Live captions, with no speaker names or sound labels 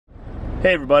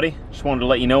Hey everybody, just wanted to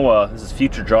let you know this is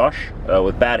future Josh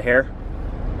with bad hair,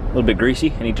 a little bit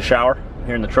greasy. I need to shower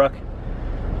here in the truck.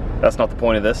 That's not the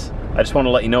point of this. I just want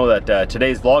to let you know that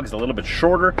today's vlog is a little bit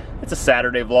shorter. It's a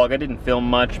Saturday vlog. I didn't film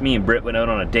much. Me and Brit went out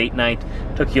on a date night.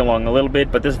 Took you along a little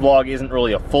bit, but this vlog isn't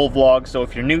really a full vlog, so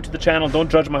if you're new to the channel,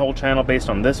 don't judge my whole channel based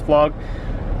on this vlog.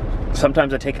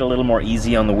 Sometimes I take it a little more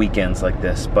easy on the weekends like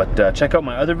this, but check out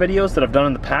my other videos that I've done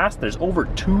in the past. There's over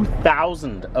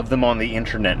 2,000 of them on the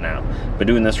internet now. Been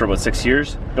doing this for about 6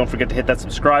 years. Don't forget to hit that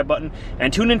subscribe button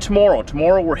and tune in tomorrow.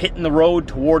 Tomorrow we're hitting the road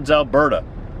towards Alberta.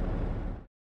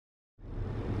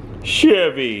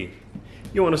 Chevy,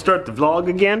 you want to start the vlog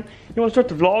again? You want to start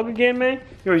the vlog again, man?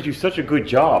 You always do such a good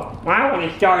job. I want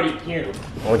to start it too.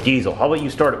 Oh, Diesel, how about you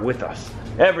start it with us?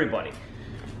 Everybody.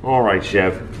 All right,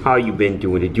 Chef, how you been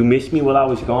doing? Did you miss me while I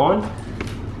was gone?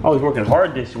 I was working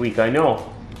hard this week, I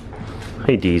know.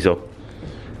 Hey, Diesel.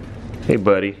 Hey,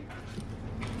 buddy.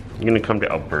 You gonna come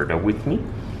to Alberta with me?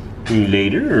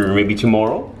 Later, or maybe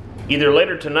tomorrow? Either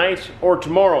later tonight or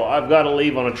tomorrow, I've got to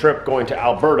leave on a trip going to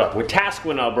Alberta, with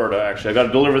Tasquin, Alberta, actually. I got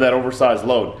to deliver that oversized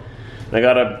load.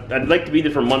 I'd like to be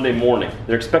there for Monday morning.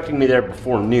 They're expecting me there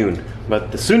before noon,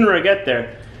 but the sooner I get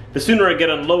there, the sooner I get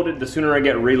unloaded, the sooner I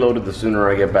get reloaded, the sooner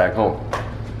I get back home.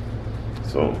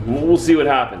 So we'll see what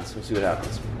happens. We'll see what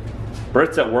happens.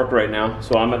 Brit's at work right now,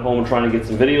 so I'm at home trying to get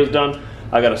some videos done.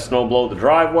 I got to snow blow the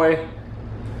driveway.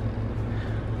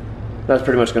 That's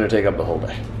pretty much going to take up the whole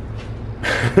day.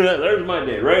 There's my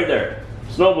day, right there.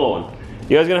 Snow blowing.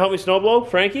 You guys gonna help me snow blow?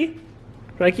 Frankie?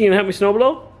 Frankie, you gonna help me snow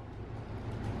blow?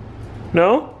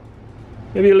 No?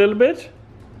 Maybe a little bit?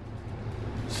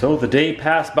 So the day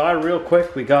passed by real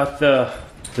quick. We got the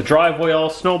driveway all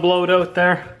snow blowed out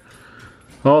there.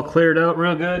 All cleared out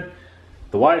real good.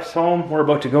 The wife's home. We're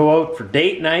about to go out for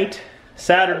date night.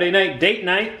 Saturday night date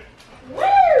night.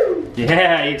 Woo!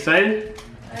 Yeah, you excited?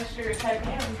 I sure as heck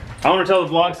am. I want to tell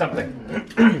the vlog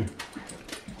something.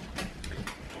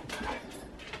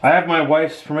 I have my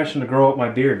wife's permission to grow out my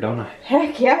beard, don't I?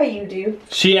 Heck yeah, you do.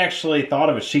 She actually thought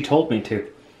of it. She told me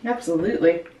to.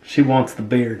 Absolutely. She wants the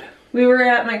beard. We were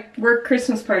at my work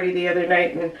Christmas party the other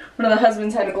night, and one of the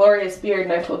husbands had a glorious beard,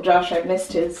 and I told Josh I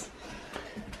missed his.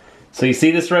 So you see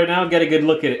this right now? Get a good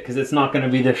look at it, because it's not going to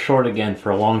be this short again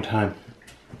for a long time.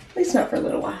 At least not for a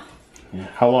little while. Yeah.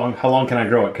 How long can I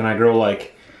grow it? Can I grow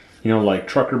like, you know, like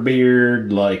trucker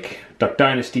beard, like Duck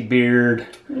Dynasty beard?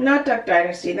 Not Duck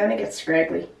Dynasty, then it gets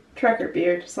scraggly. Trucker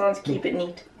beard, as long as you keep it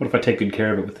neat. What if I take good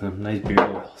care of it with some nice beard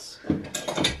oils?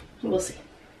 We'll see.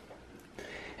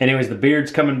 Anyways, the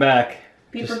beard's coming back.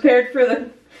 Be prepared for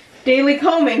the daily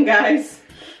combing, guys.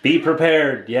 Be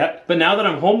prepared, yep. But now that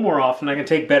I'm home more often, I can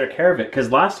take better care of it.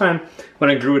 Because last time, when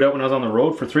I grew it out when I was on the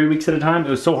road for 3 weeks at a time, it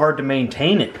was so hard to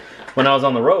maintain it when I was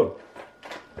on the road.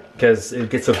 Because it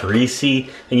gets so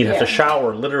greasy, and you'd have to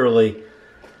shower literally...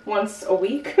 once a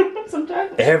week,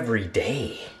 sometimes? Every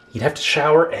day. You'd have to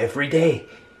shower every day.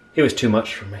 It was too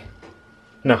much for me.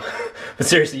 No, but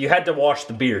seriously, you had to wash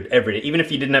the beard every day. Even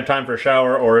if you didn't have time for a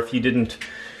shower, or if you didn't...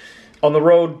 On the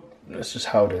road, that's just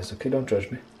how it is, okay? Don't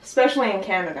judge me. Especially in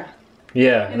Canada.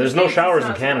 Yeah, and there's no showers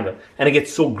in Canada. And it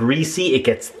gets so greasy, it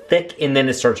gets thick, and then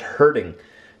it starts hurting.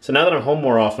 So now that I'm home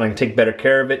more often, I can take better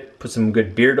care of it, put some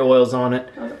good beard oils on it,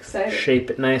 I'm excited.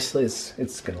 Shape it nicely.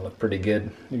 It's gonna look pretty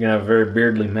good. You're gonna have a very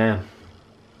beardly man.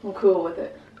 I'm cool with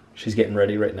it. She's getting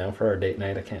ready right now for our date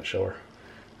night. I can't show her.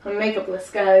 I'm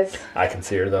makeupless, guys. I can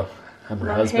see her though. I'm her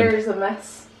My husband. hair is a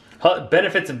mess.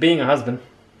 Benefits of being a husband.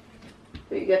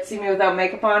 But you get to see me without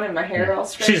makeup on and my hair all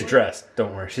straight. She's dressed.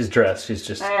 Don't worry. She's dressed. She's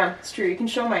just... I am. It's true. You can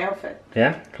show my outfit.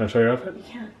 Yeah? Can I show your outfit? You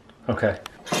can. Okay.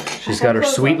 She's got her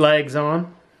sweet legs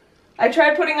on. I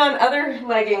tried putting on other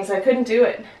leggings. I couldn't do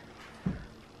it.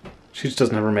 She just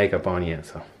doesn't have her makeup on yet,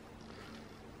 so...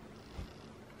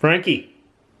 Frankie!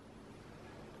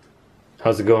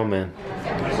 How's it going, man?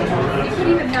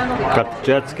 Got the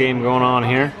Jets game going on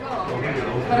here.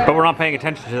 But we're not paying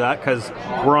attention to that because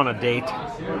we're on a date.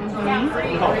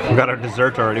 We got our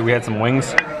dessert already. We had some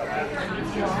wings.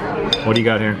 What do you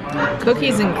got here?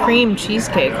 Cookies and cream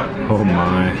cheesecake. Oh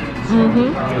my.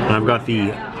 And I've got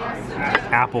the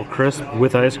apple crisp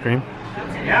with ice cream.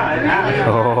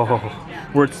 Oh,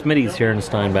 we're at Smitty's here in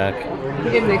Steinbach.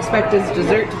 You didn't expect his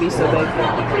dessert to be so big.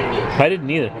 I didn't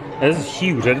either. This is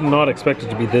huge. I did not expect it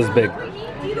to be this big.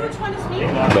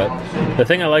 But the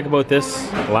thing I like about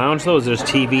this lounge though is there's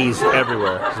TVs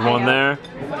everywhere. There's one there,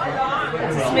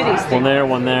 one there,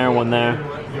 one there, one there.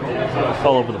 It's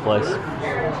all over the place.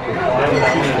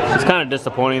 It's kind of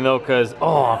disappointing though because,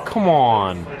 oh, come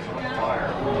on.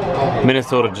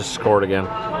 Minnesota just scored again.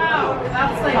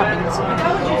 Happens.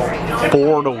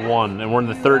 4-1, and we're in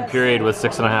the third period with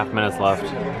 6.5 minutes left.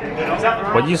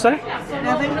 What did you say?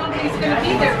 Nothing.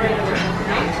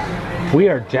 We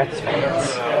are Jets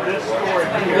fans.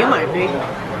 You might be.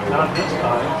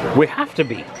 We have to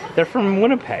be. They're from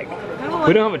Winnipeg.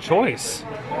 We don't have a choice.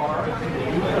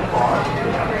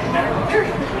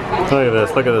 Look at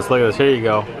this, look at this, look at this. Here you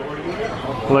go.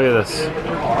 Look at this.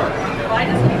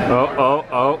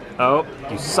 Oh.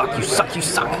 You suck, you suck, you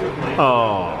suck.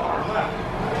 Oh.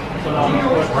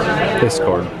 They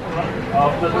scored.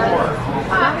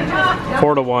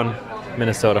 4-1,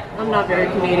 Minnesota. I'm not very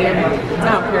Canadian. I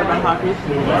don't care about hockey.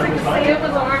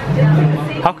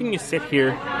 How can you sit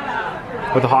here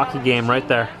with a hockey game right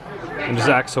there and just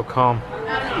act so calm?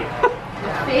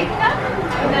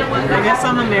 I guess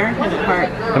I'm American at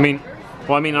heart. I mean,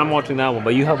 I'm watching that one,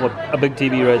 but you have a big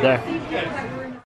TV right there.